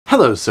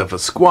Hello, Sofa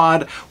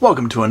Squad.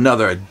 Welcome to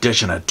another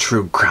edition of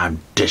True Crime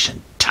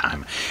Edition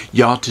Time.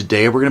 Y'all,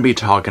 today we're going to be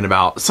talking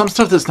about some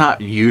stuff that's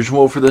not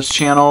usual for this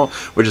channel,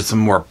 which is some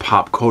more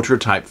pop culture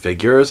type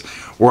figures.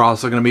 We're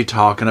also going to be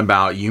talking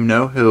about you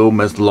know who,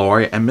 Miss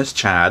Lori and Miss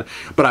Chad,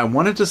 but I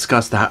want to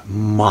discuss that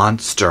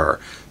monster,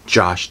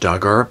 Josh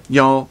Duggar.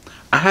 Y'all,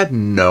 I had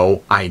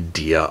no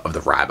idea of the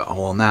rabbit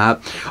hole in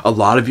that. A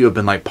lot of you have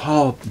been like,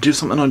 Paul, do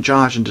something on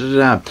Josh and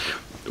da-da-da.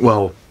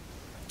 Well,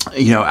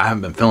 you know, I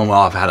haven't been feeling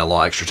well. I've had a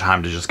little extra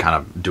time to just kind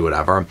of do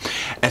whatever.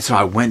 And so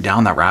I went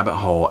down that rabbit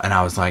hole and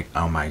I was like,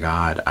 oh my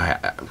God,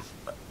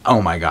 oh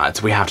my God,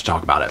 so we have to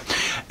talk about it.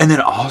 And then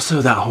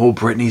also that whole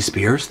Britney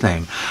Spears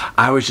thing.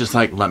 I was just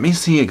like, let me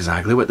see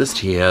exactly what this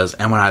tea is.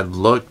 And when I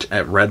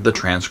read the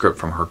transcript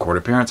from her court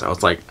appearance, I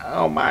was like,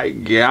 oh my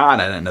God,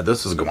 I didn't know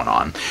this was going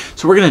on.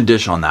 So we're going to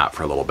dish on that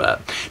for a little bit.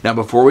 Now,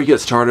 before we get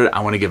started,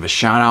 I want to give a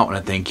shout out and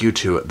a thank you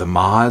to the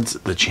mods,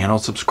 the channel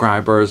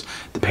subscribers,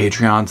 the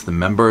Patreons, the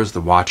members, the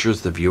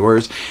watchers, the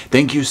viewers.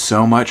 Thank you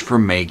so much for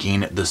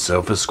making the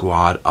Sofa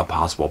Squad a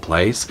possible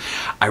place.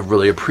 I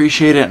really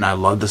appreciate it and I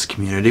love this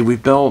community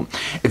we've built.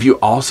 If you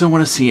also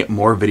want to see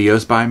more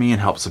videos by me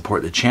and help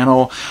support the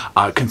channel,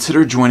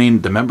 consider joining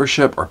the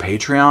membership or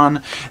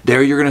Patreon.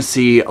 There you're going to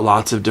see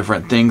lots of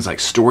different things like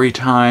story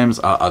times,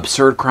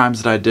 absurd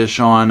crimes that I dish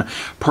on,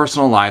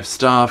 personal life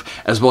stuff,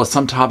 as well as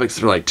some topics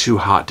that are like too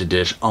hot to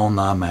dish on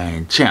the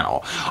main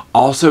channel.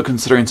 Also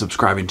considering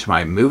subscribing to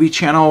my movie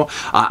channel.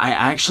 I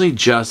actually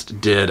just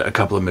did a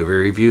couple of movie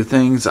review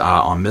things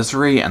on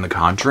Misery and The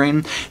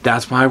Conjuring.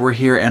 That's why we're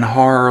here in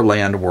Horror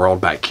Land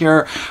World back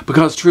here,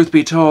 because truth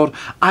be told,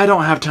 I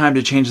don't have time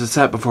to change the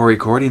set before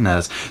recording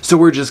this, so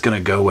we're just gonna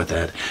go with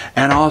it.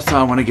 And also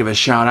I want to give a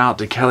shout out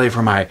to Kelly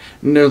for my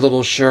new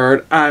little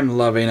shirt. I'm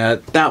loving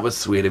it. That was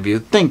sweet of you.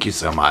 Thank you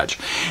so much.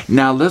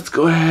 Now let's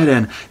go ahead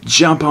and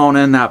jump on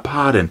in that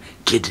pod and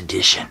get to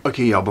dishing.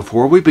 Okay, y'all,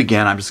 before we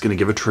begin, I'm just going to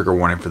give a trigger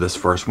warning for this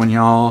first one,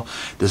 y'all.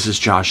 This is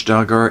Josh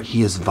Duggar.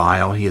 He is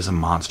vile. He is a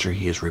monster.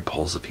 He is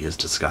repulsive. He is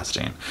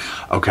disgusting.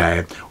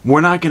 Okay,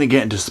 we're not going to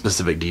get into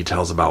specific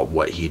details about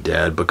what he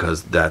did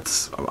because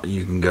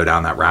you can go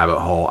down that rabbit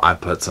hole. I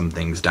put some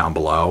things down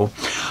below.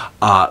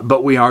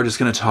 But we are just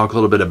going to talk a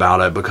little bit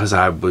about it because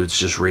I was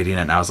just reading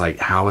it and I was like,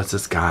 how is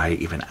this guy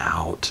even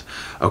out?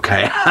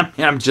 Okay, I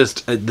mean,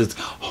 this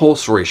whole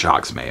story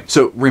shocks me.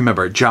 So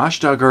remember, Josh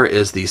Duggar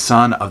is the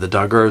son of the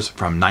Duggars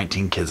from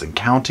 19 Kids and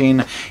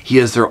Counting. He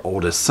is their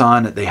oldest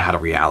son. They had a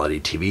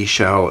reality TV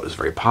show. It was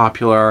very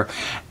popular,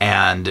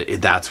 and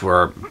that's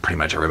where pretty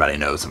much everybody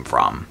knows him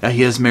from. Now,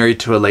 he is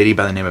married to a lady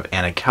by the name of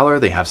Anna Keller.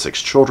 They have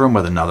 6 children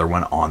with another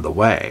one on the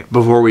way.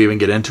 Before we even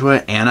get into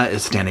it, Anna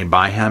is standing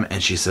by him,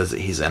 and she says that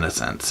he's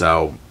innocent.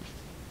 So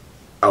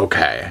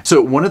okay.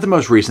 So one of the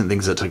most recent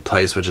things that took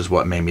place, which is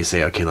what made me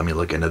say, okay, let me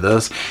look into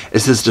this,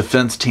 is his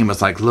defense team was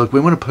like, look,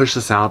 we want to push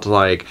this out to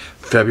like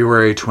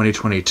February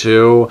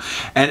 2022.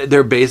 And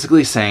they're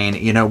basically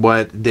saying, you know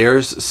what,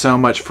 there's so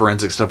much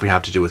forensic stuff we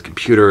have to do with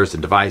computers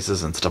and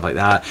devices and stuff like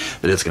that,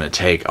 that it's going to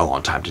take a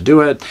long time to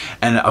do it.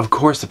 And of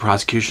course the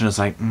prosecution is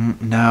like,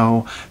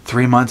 no,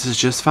 3 months is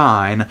just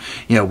fine.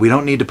 You know, we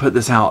don't need to put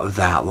this out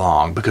that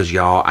long because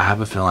y'all, I have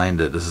a feeling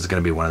that this is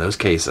going to be one of those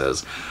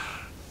cases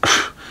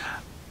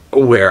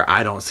where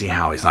I don't see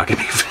how he's not going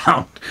to be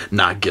found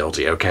not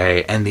guilty,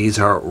 okay? And these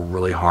are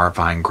really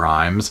horrifying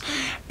crimes.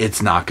 It's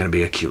not going to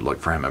be a cute look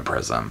for him in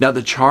prison. Now,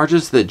 the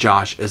charges that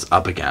Josh is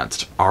up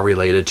against are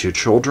related to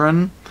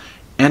children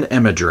and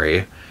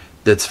imagery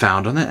that's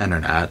found on the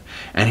internet,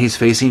 and he's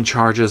facing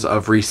charges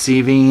of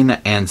receiving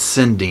and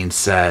sending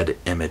said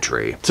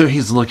imagery. So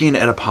he's looking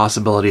at a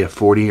possibility of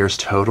 40 years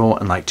total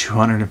and like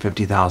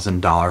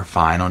 $250,000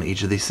 fine on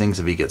each of these things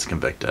if he gets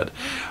convicted.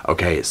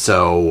 Okay,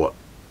 so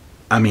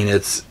I mean,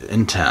 it's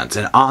intense.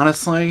 And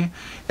honestly,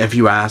 if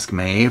you ask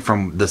me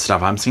from the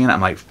stuff I'm seeing, I'm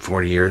like,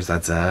 40 years,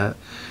 that's it?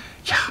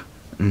 Yeah,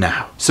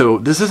 no. So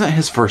this isn't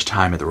his first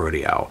time at the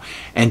rodeo.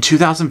 In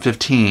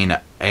 2015,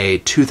 a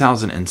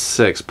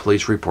 2006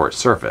 police report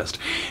surfaced.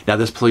 Now,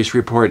 this police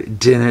report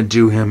didn't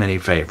do him any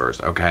favors,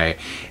 okay?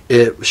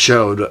 It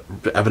showed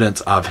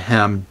evidence of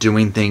him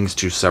doing things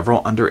to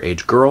several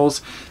underage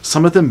girls,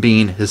 some of them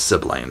being his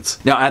siblings.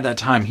 Now, at that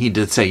time, he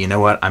did say, you know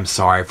what, I'm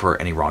sorry for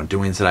any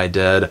wrongdoings that I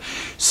did.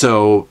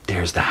 So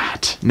there's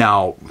that.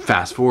 Now,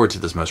 fast forward to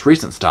this most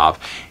recent stuff.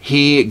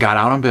 He got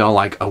out on bail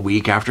like a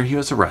week after he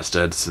was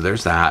arrested, so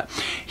there's that.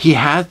 He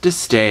had to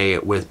stay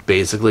with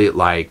basically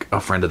like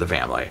a friend of the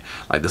family,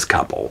 like this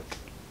couple.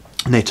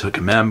 And they took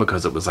him in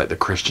because it was like the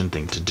Christian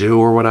thing to do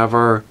or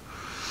whatever.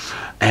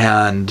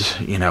 And,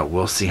 you know,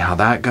 we'll see how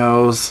that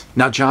goes.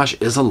 Now, Josh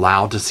is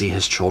allowed to see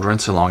his children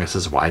so long as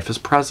his wife is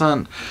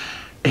present.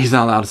 He's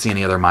not allowed to see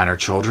any other minor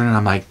children. And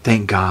I'm like,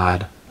 thank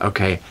God.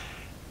 Okay,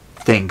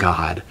 thank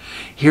God.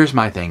 Here's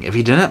my thing. If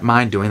he didn't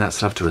mind doing that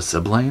stuff to his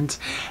siblings,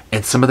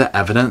 and some of the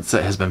evidence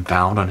that has been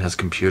found on his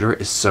computer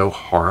is so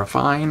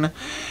horrifying,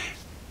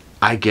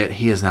 I get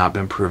he has not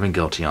been proven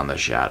guilty on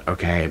this yet.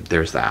 Okay,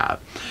 there's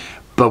that.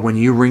 But when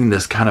you ring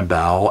this kind of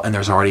bell and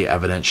there's already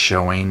evidence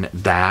showing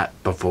that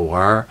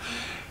before,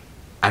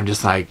 I'm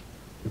just like,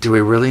 do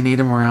we really need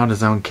him around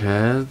his own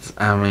kids?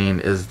 I mean,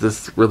 is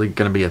this really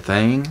going to be a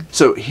thing?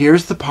 So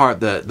here's the part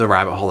that the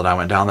rabbit hole that I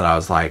went down that I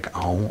was like,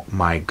 oh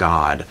my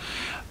God.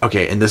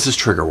 Okay, and this is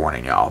trigger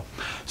warning, y'all.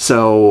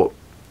 So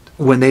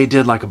when they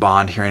did like a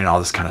bond hearing and all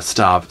this kind of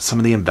stuff, some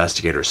of the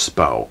investigators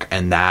spoke,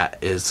 and that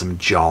is some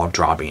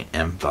jaw-dropping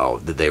info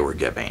that they were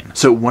giving.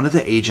 So one of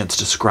the agents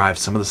described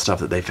some of the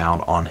stuff that they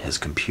found on his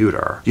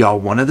computer. Y'all,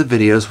 one of the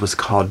videos was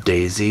called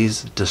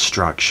Daisy's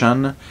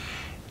Destruction,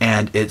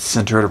 and it's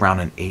centered around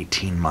an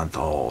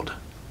 18-month-old.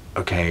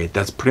 Okay,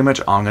 that's pretty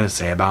much all I'm going to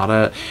say about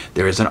it.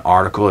 There is an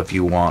article if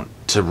you want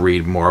to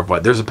read more of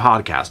what... There's a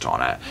podcast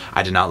on it.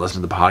 I did not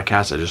listen to the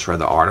podcast. I just read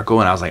the article,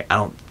 and I was like, I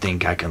don't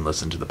think I can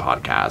listen to the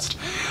podcast.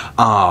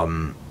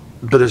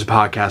 But there's a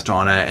podcast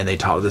on it, and they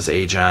talk to this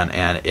agent,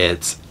 and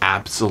it's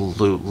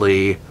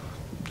absolutely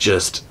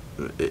just...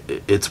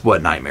 It's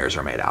what nightmares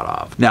are made out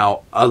of.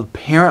 Now,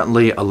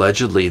 apparently,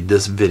 allegedly,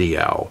 this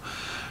video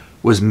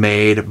was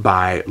made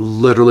by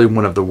literally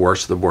one of the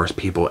worst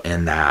people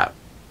in that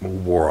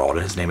world.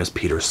 His name is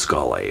Peter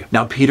Scully.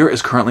 Now, Peter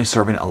is currently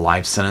serving a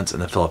life sentence in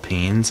the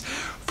Philippines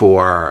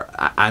for,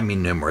 I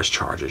mean, numerous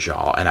charges,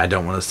 y'all. And I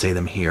don't want to say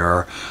them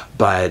here,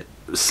 but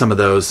some of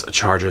those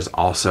charges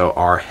also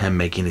are him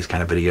making these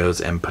kind of videos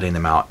and putting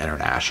them out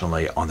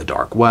internationally on the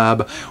dark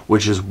web,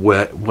 which is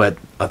what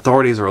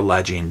authorities are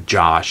alleging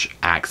Josh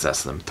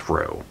accessed them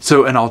through.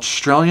 So an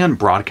Australian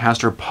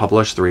broadcaster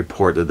published the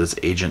report that this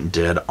agent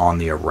did on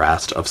the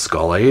arrest of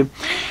Scully.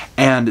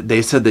 And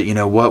they said that, you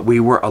know what, we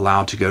were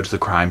allowed to go to the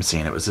crime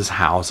scene. It was his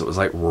house. It was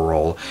like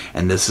rural.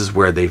 And this is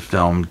where they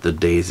filmed the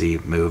Daisy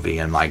movie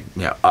and like,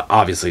 you know,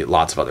 obviously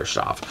lots of other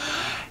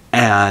stuff.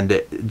 And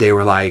they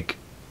were like,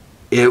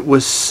 it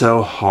was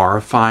so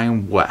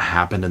horrifying what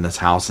happened in this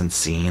house and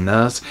seeing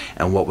this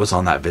and what was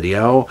on that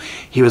video.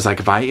 He was like,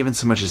 if I even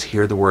so much as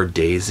hear the word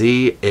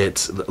Daisy,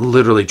 it's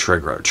literally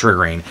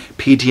triggering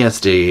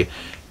PTSD,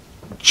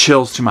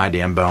 chills to my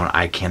damn bone.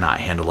 I cannot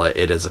handle it.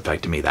 It has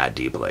affected me that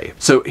deeply.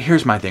 So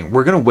here's my thing.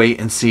 We're going to wait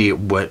and see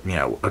what, you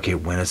know, okay,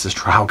 when is this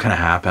trial going to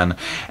happen?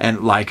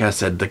 And like I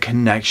said, the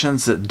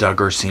connections that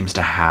Duggar seems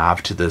to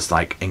have to this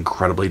like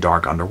incredibly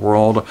dark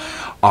underworld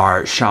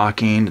are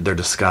shocking. They're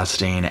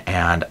disgusting.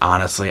 And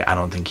honestly, I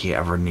don't think he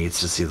ever needs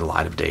to see the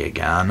light of day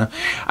again.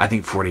 I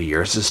think 40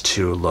 years is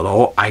too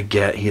little. I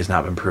get he has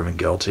not been proven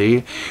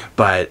guilty,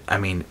 but I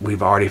mean,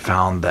 we've already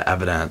found the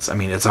evidence. I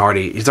mean, he's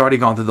already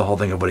gone through the whole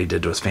thing of what he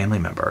did to his family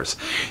members.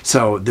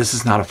 So this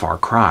is not a far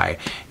cry.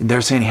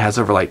 They're saying he has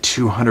over like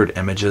 200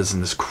 images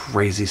and this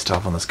crazy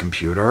stuff on this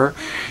computer.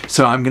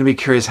 So I'm going to be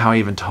curious how he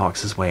even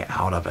talks his way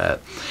out of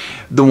it.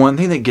 The one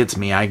thing that gets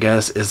me, I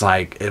guess, is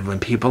like when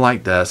people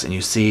like this and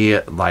you see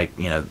like,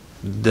 you know,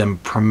 them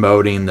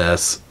promoting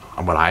this,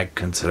 what I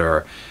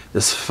consider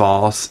this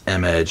false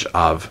image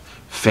of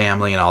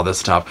family and all this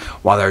stuff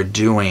while they're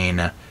doing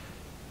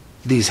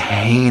these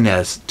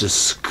heinous,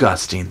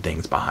 disgusting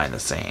things behind the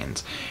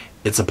scenes.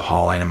 It's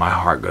appalling, and my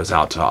heart goes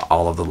out to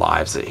all of the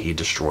lives that he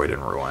destroyed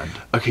and ruined.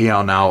 Okay,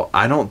 y'all, now,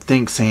 I don't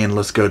think saying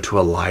let's go to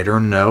a lighter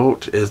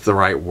note is the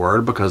right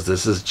word, because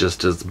this is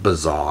just as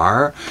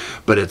bizarre,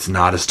 but it's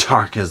not as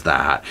dark as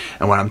that.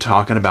 And what I'm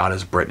talking about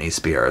is Britney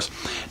Spears.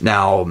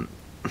 Now,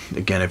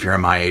 again, if you're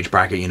in my age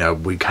bracket, you know,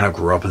 we kind of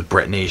grew up with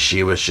Britney.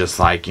 She was just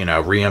like, you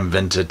know,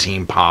 reinvented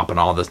teen pop and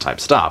all this type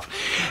of stuff.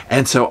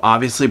 And so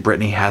obviously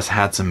Britney has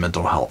had some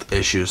mental health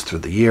issues through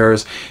the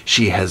years.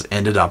 She has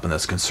ended up in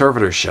this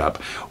conservatorship,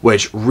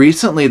 which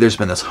recently there's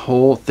been this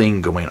whole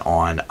thing going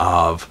on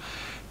of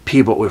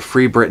people with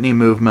Free Britney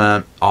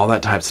movement, all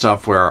that type of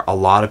stuff, where a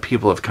lot of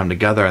people have come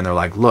together and they're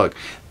like, look,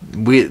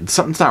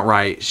 something's not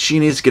right. She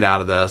needs to get out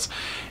of this.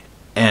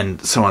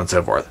 And so on and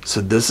so forth.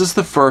 So this is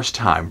the first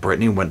time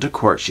Britney went to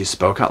court. She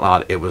spoke out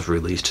loud. It was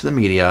released to the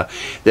media.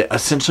 That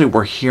essentially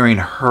we're hearing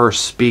her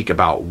speak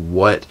about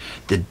what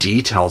the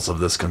details of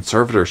this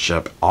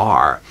conservatorship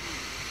are.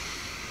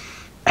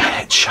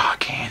 And it's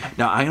shocking.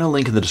 Now, I'm going to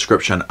link in the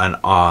description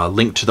a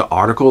link to the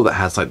article that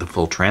has like the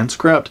full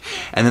transcript.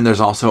 And then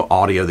there's also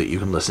audio that you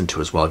can listen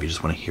to as well if you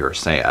just want to hear her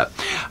say it.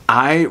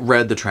 I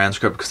read the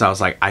transcript because I was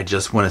like, I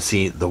just want to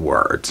see the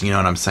words. You know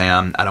what I'm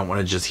saying? I don't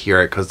want to just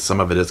hear it because some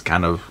of it is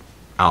kind of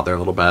out there a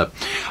little bit,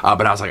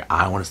 but I was like,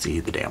 I want to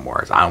see the damn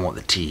words. I want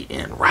the T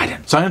in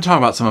writing. So I'm going to talk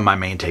about some of my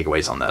main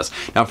takeaways on this.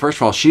 Now, first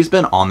of all, she's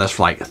been on this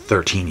for like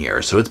 13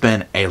 years, so it's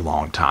been a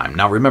long time.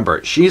 Now,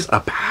 remember, she's a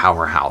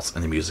powerhouse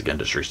in the music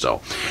industry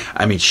still.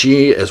 I mean,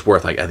 she is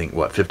worth like, I think,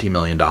 what, $50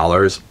 million?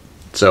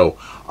 So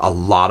a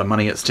lot of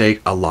money at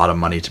stake, a lot of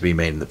money to be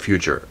made in the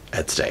future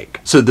at stake.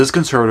 So this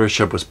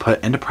conservatorship was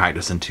put into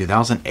practice in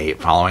 2008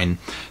 following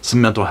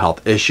some mental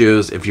health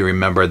issues. If you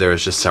remember, there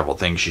was just several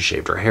things. She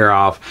shaved her hair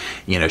off.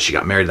 You know, she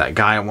got married to that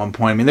guy at one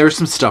point. I mean, there was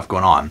some stuff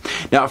going on.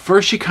 Now, at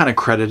first, she kind of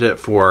credited it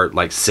for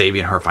like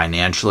saving her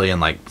financially and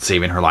like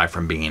saving her life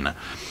from being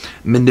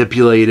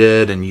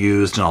manipulated and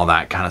used and all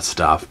that kind of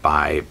stuff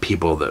by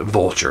people, that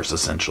vultures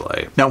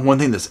essentially. Now, one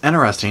thing that's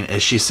interesting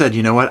is she said,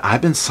 you know what,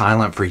 I've been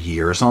silent for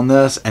years on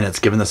this, and it's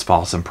given this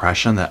false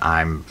impression that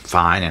I'm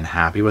fine and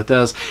happy with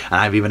this, and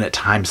I've even at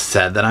times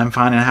said that I'm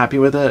fine and happy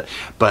with it,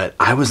 but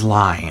I was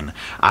lying.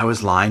 I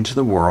was lying to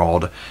the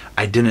world.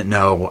 I didn't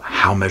know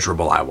how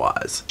miserable I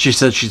was. She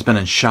said she's been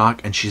in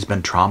shock and she's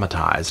been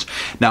traumatized.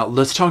 Now,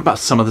 let's talk about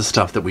some of the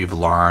stuff that we've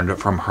learned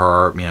from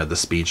her, you know, the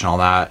speech and all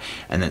that,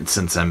 and then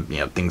since then, you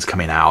know, things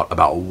coming out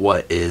about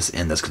what is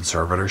in this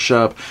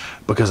conservatorship,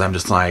 because I'm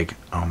just like,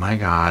 oh my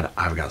God,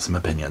 I've got some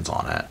opinions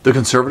on it. The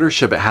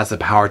conservatorship, it has the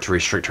power to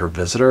restrict her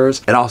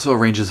visitors. It also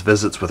arranges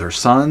visits with her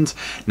sons.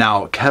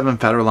 Now, Kevin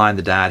Federline,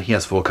 the dad, he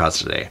has full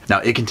custody. Now,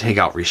 it can take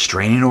out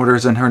restraining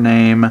orders in her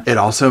name. It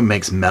also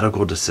makes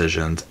medical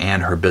decisions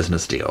and her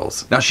business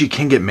deals. Now, she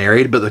can get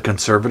married, but the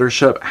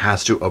conservatorship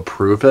has to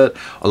approve it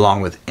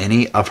along with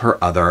any of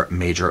her other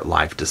major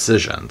life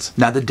decisions.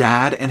 Now, the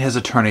dad and his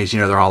attorneys, you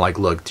know, they're all like,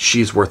 look,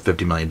 she's worth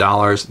 $50 million.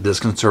 This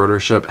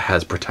conservatorship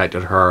has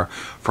protected her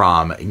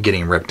from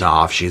getting ripped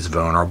off. She's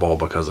vulnerable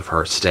because of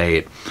her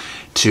state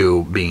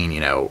to being, you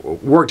know,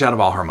 worked out of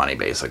all her money,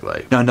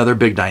 basically. Now, another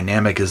big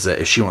dynamic is that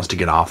if she wants to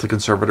get off the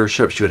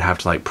conservatorship, she would have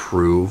to, like,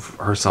 prove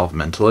herself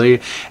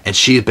mentally. And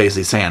she's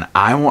basically saying,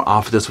 I want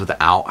off this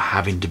without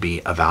having to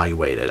be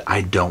evaluated.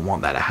 I don't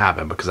want that to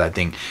happen, because I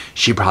think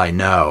she probably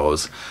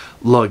knows,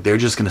 look, they're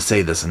just going to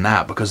say this and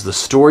that, because the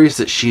stories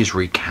that she's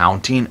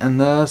recounting in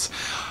this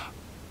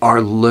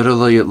are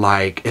literally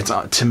like, it's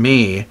to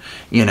me,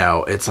 you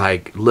know, it's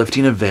like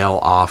lifting a veil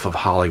off of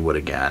Hollywood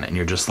again, and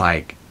you're just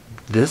like,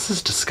 this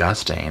is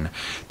disgusting.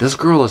 This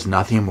girl is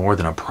nothing more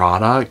than a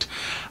product.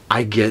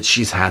 I get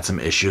she's had some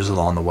issues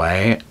along the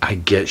way. I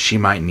get she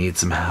might need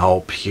some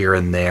help here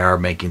and there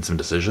making some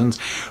decisions,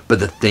 but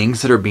the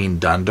things that are being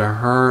done to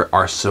her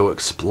are so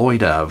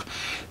exploitive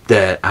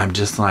that I'm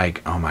just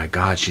like, oh my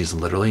God, she's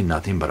literally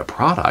nothing but a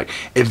product.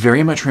 It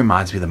very much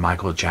reminds me of the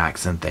Michael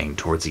Jackson thing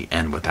towards the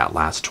end with that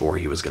last tour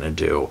he was going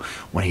to do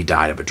when he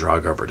died of a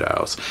drug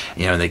overdose.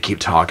 You know, and they keep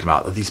talking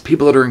about these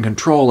people that are in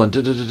control and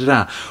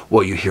da-da-da-da-da.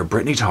 Well, you hear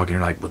Britney talking,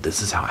 you're like, well,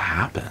 this is how it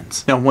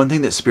happens. Now, one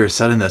thing that Spears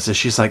said in this is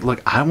she's like,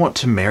 look, I want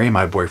to marry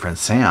my boyfriend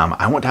Sam.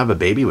 I want to have a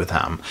baby with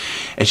him.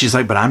 And she's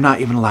like, but I'm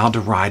not even allowed to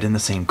ride in the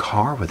same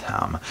car with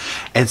him.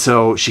 And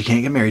so she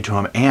can't get married to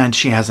him, and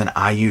she has an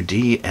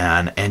IUD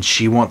in, and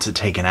she wants it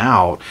taken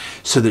out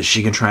so that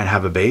she can try and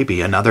have a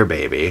baby, another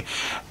baby,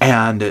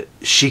 and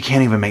she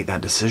can't even make that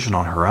decision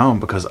on her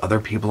own because other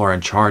people are in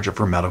charge of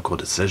her medical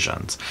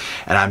decisions.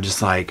 And I'm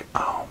just like,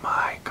 oh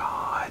my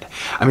God.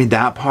 I mean,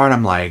 that part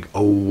I'm like,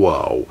 oh,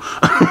 whoa.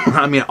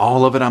 I mean,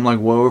 all of it I'm like,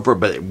 whoa over,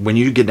 but when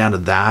you get down to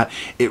that,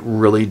 it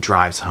really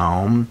drives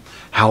home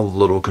how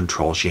little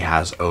control she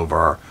has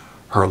over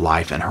her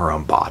life and her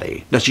own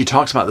body. Now, she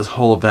talks about this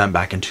whole event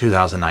back in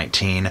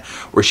 2019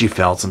 where she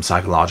failed some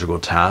psychological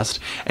test,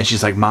 and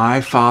she's like, my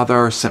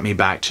father sent me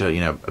back to, you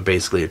know,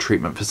 basically a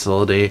treatment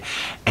facility,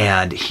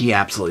 and he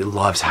absolutely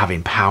loves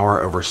having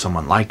power over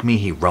someone like me.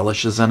 He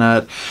relishes in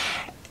it.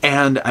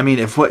 And I mean,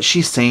 if what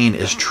she's saying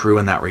is true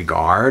in that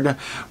regard,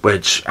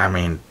 which I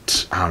mean,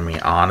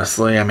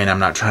 honestly, I mean, I'm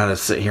not trying to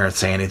sit here and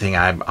say anything.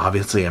 I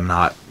obviously am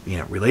not, you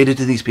know, related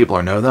to these people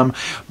or know them,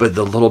 but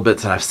the little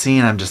bits that I've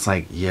seen, I'm just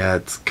like, yeah,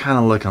 it's kind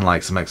of looking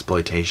like some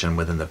exploitation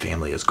within the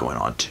family is going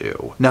on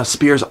too. Now,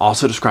 Spears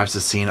also describes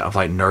the scene of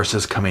like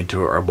nurses coming to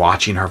her,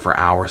 watching her for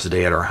hours a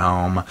day at her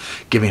home,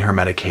 giving her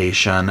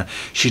medication.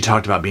 She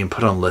talked about being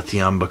put on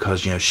lithium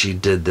because, you know, she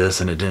did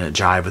this and it didn't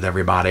jive with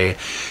everybody.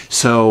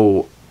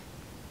 So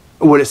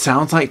what it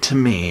sounds like to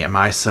me, in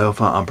my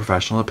sofa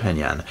unprofessional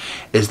opinion,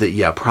 is that,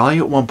 yeah, probably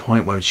at one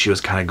point when she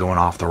was kind of going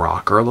off the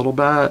rocker a little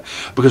bit,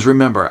 because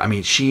remember, I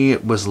mean, she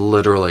was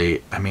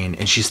literally, I mean,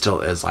 and she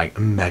still is like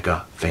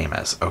mega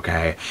famous,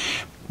 okay?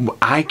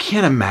 I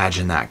can't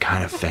imagine that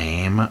kind of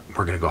fame.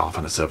 We're going to go off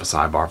on a sofa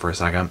sidebar for a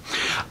second.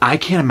 I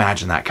can't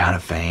imagine that kind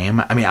of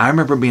fame. I mean, I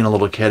remember being a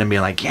little kid and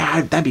being like,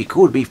 yeah, that'd be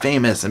cool to be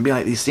famous and be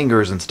like these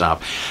singers and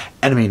stuff.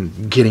 And I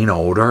mean, getting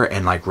older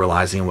and like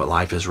realizing what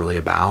life is really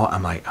about,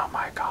 I'm like, oh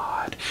my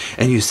God.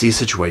 And you see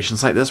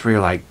situations like this where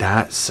you're like,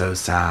 that's so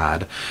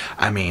sad.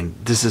 I mean,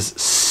 this is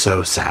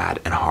so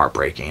sad and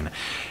heartbreaking.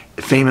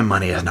 Fame and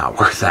money is not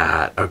worth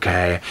that,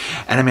 okay?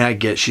 And I mean, I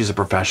get she's a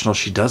professional.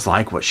 She does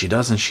like what she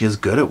does, and she is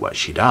good at what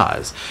she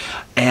does.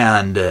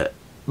 And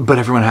but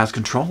everyone has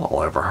control all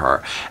over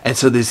her. And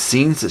so these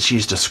scenes that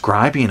she's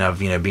describing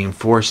of, you know, being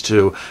forced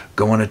to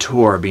go on a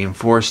tour, being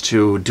forced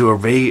to do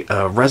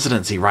a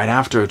residency right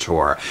after a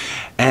tour.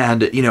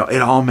 And, you know,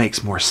 it all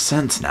makes more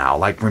sense now.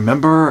 Like,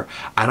 remember,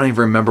 I don't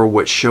even remember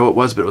which show it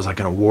was, but it was like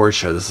an award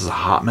show. This is a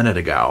hot minute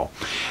ago.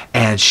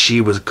 And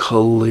she was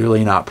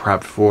clearly not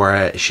prepped for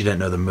it. She didn't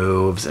know the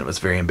moves, and it was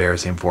very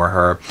embarrassing for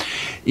her.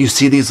 You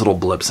see these little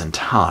blips in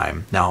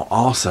time. Now,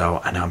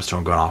 also, I know I'm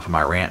still going off on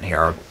my rant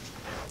here.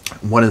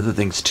 One of the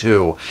things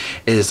too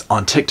is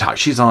on TikTok.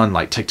 She's on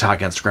like TikTok,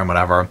 Instagram,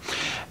 whatever.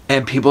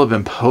 And people have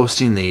been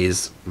posting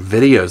these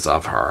videos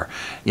of her,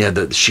 you know,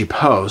 that she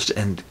posts,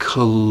 and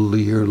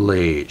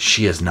clearly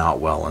she is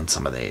not well in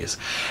some of these.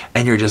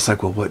 And you're just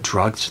like, well, what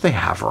drugs do they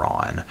have her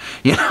on?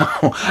 You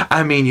know,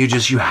 I mean, you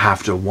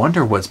have to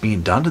wonder what's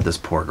being done to this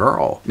poor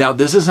girl. Now,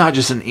 this is not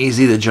just an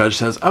easy, the judge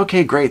says,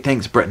 okay, great,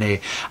 thanks, Britney.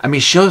 I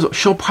mean,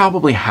 she'll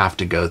probably have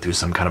to go through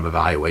some kind of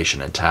evaluation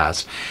and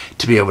test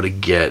to be able to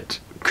get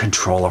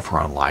control of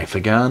her own life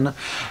again.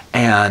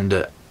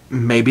 And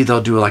maybe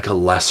they'll do like a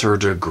lesser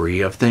degree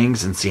of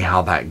things and see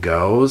how that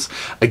goes.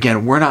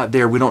 Again, we're not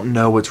there. We don't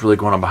know what's really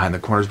going on behind the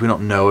corners. We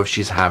don't know if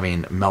she's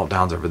having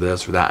meltdowns over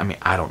this or that. I mean,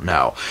 I don't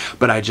know.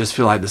 But I just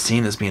feel like the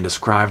scene that's being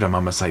described, I'm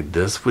almost like,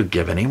 this would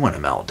give anyone a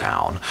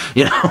meltdown.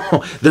 You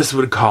know, this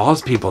would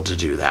cause people to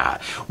do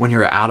that when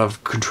you're out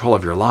of control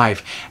of your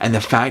life. And the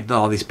fact that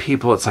all these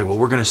people, it's like, well,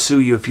 we're going to sue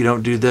you if you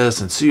don't do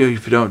this and sue you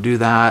if you don't do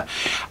that.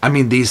 I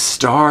mean, these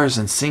stars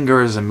and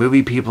singers and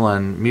movie people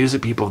and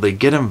music people, they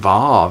get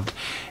involved,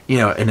 you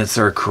know, and it's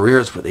their career,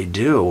 it's what they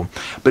do.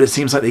 But it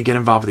seems like they get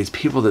involved with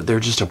these people that they're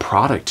just a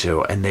product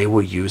to, and they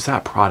will use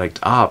that product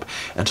up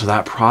until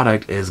that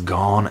product is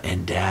gone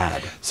and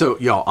dead. So,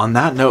 y'all, on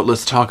that note,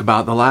 let's talk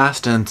about the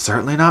last and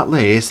certainly not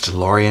least,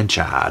 Lori and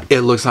Chad.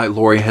 It looks like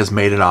Lori has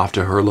made it off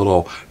to her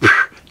little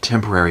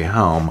temporary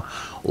home.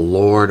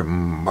 Lord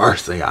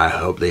mercy, I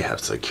hope they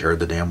have secured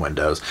the damn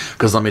windows.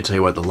 Because let me tell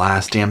you what, the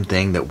last damn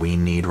thing that we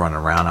need running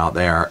around out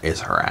there is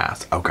her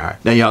ass. Okay.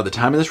 Now, y'all, the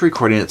time of this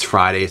recording, it's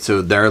Friday,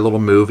 so their little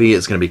movie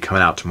is going to be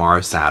coming out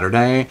tomorrow,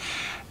 Saturday.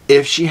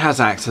 If she has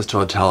access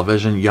to a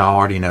television, y'all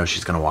already know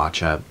she's going to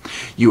watch it.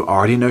 You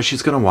already know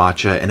she's going to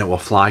watch it, and it will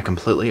fly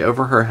completely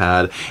over her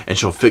head, and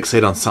she'll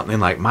fixate on something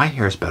like, my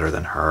hair's better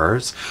than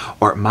hers,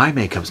 or my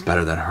makeup's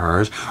better than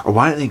hers, or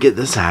why didn't they get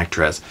this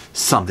actress?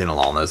 Something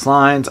along those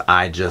lines.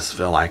 I just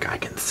feel like I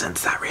can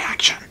sense that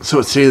reaction. So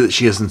it's stated that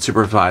she is in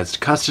supervised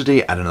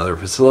custody at another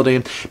facility.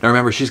 Now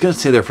remember, she's going to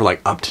stay there for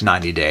like up to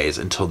 90 days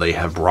until they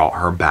have brought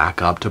her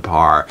back up to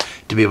par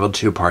to be able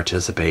to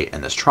participate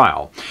in this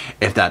trial.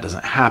 If that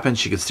doesn't happen,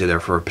 she could stay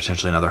there for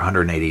potentially another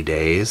 180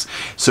 days.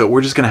 So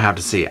we're just going to have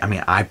to see. I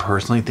mean, I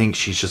personally think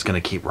she's just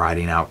going to keep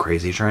riding out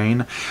Crazy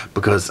Train,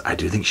 because I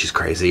do think she's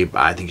crazy,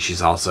 but I think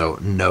she's also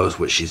knows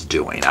what she's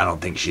doing. I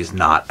don't think she's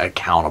not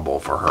accountable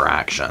for her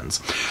actions,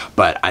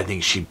 but I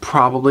think she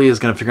probably is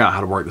going to figure out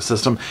how to work the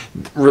system.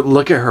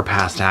 Look at her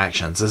past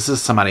actions. This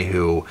is somebody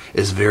who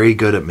is very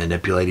good at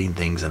manipulating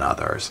things in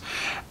others,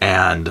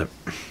 and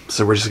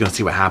so we're just going to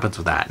see what happens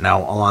with that.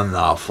 Now, on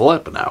the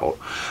flip note,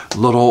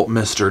 little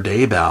Mr.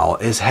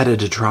 Daybell is headed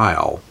to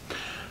trial.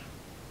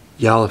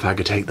 Y'all, if I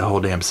could take the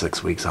whole damn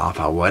 6 weeks off,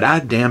 I would.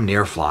 I'd damn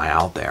near fly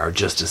out there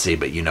just to see,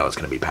 but you know it's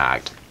going to be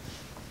packed.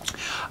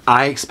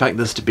 I expect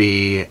this to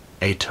be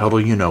a total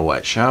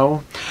you-know-what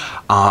show.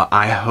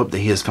 I hope that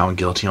he is found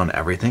guilty on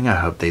everything. I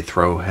hope they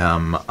throw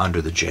him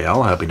under the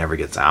jail. I hope he never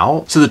gets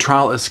out. So the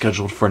trial is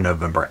scheduled for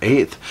November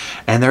 8th,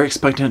 and they're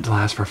expecting it to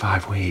last for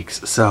 5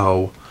 weeks.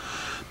 So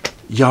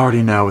you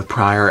already know with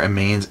Pryor and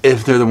Means,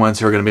 if they're the ones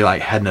who are going to be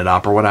like heading it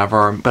up or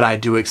whatever. But I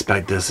do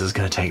expect this is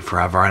going to take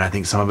forever, and I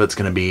think some of it's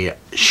going to be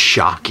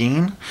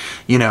shocking.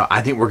 You know,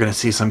 I think we're going to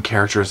see some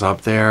characters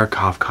up there,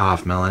 cough,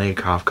 cough, Melanie,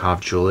 cough, cough,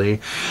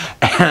 Julie.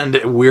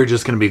 And we're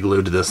just going to be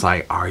glued to this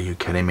like, are you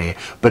kidding me?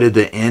 But at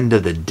the end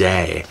of the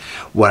day,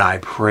 what I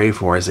pray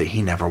for is that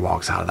he never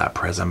walks out of that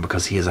prison,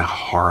 because he is a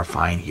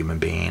horrifying human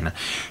being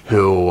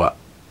who,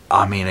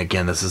 I mean,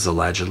 again, this is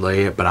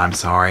allegedly, but I'm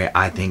sorry.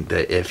 I think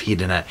that if he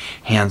didn't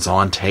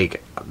hands-on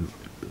take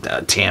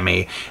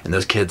Tammy and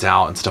those kids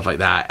out and stuff like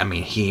that, I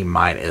mean, he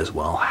might as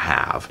well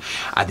have.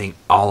 I think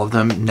all of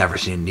them never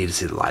need to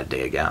see the light of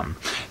day again.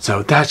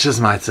 So that's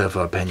just my sofa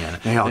opinion.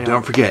 Now, y'all,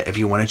 don't forget, if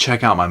you want to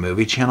check out my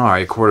movie channel,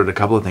 I recorded a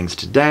couple of things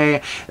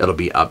today. It'll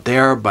be up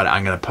there, but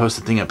I'm going to post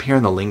the thing up here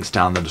and the links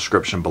down in the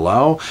description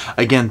below.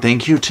 Again,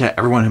 thank you to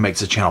everyone who makes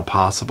the channel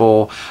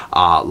possible.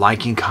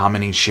 Liking,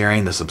 commenting,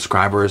 sharing, the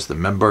subscribers, the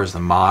members, the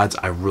mods.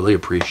 I really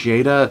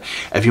appreciate it.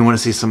 If you want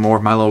to see some more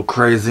of my little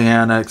crazy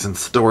antics and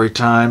story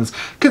times,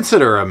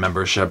 consider a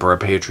membership or a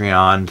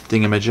Patreon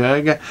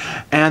thingamajig.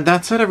 And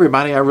that's it,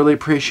 everybody. I really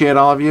appreciate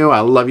all of you.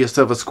 I love you,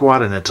 Sofa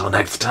Squad, and until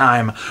next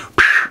time,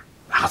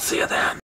 I'll see you then.